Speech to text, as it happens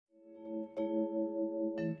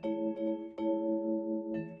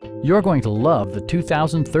You're going to love the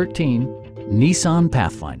 2013 Nissan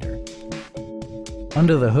Pathfinder.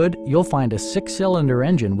 Under the hood, you'll find a 6-cylinder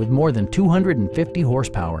engine with more than 250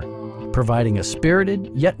 horsepower, providing a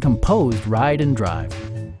spirited yet composed ride and drive.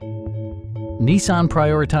 Nissan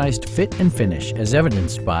prioritized fit and finish as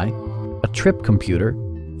evidenced by a trip computer,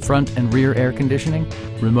 front and rear air conditioning,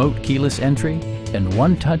 remote keyless entry, and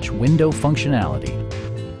one-touch window functionality.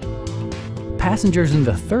 Passengers in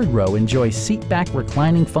the third row enjoy seat-back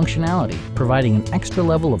reclining functionality, providing an extra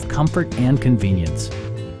level of comfort and convenience.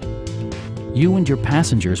 You and your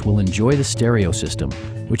passengers will enjoy the stereo system,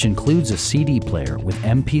 which includes a CD player with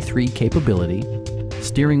MP3 capability,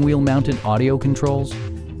 steering wheel mounted audio controls,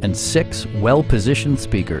 and 6 well-positioned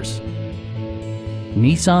speakers.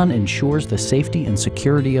 Nissan ensures the safety and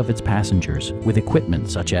security of its passengers with equipment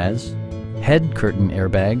such as head curtain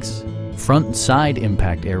airbags, front and side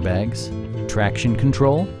impact airbags, traction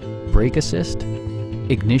control, brake assist,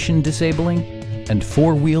 ignition disabling, and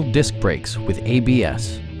 4-wheel disc brakes with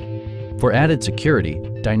ABS. For added security,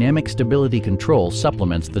 dynamic stability control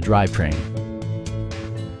supplements the drivetrain.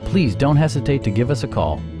 Please don't hesitate to give us a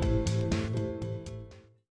call.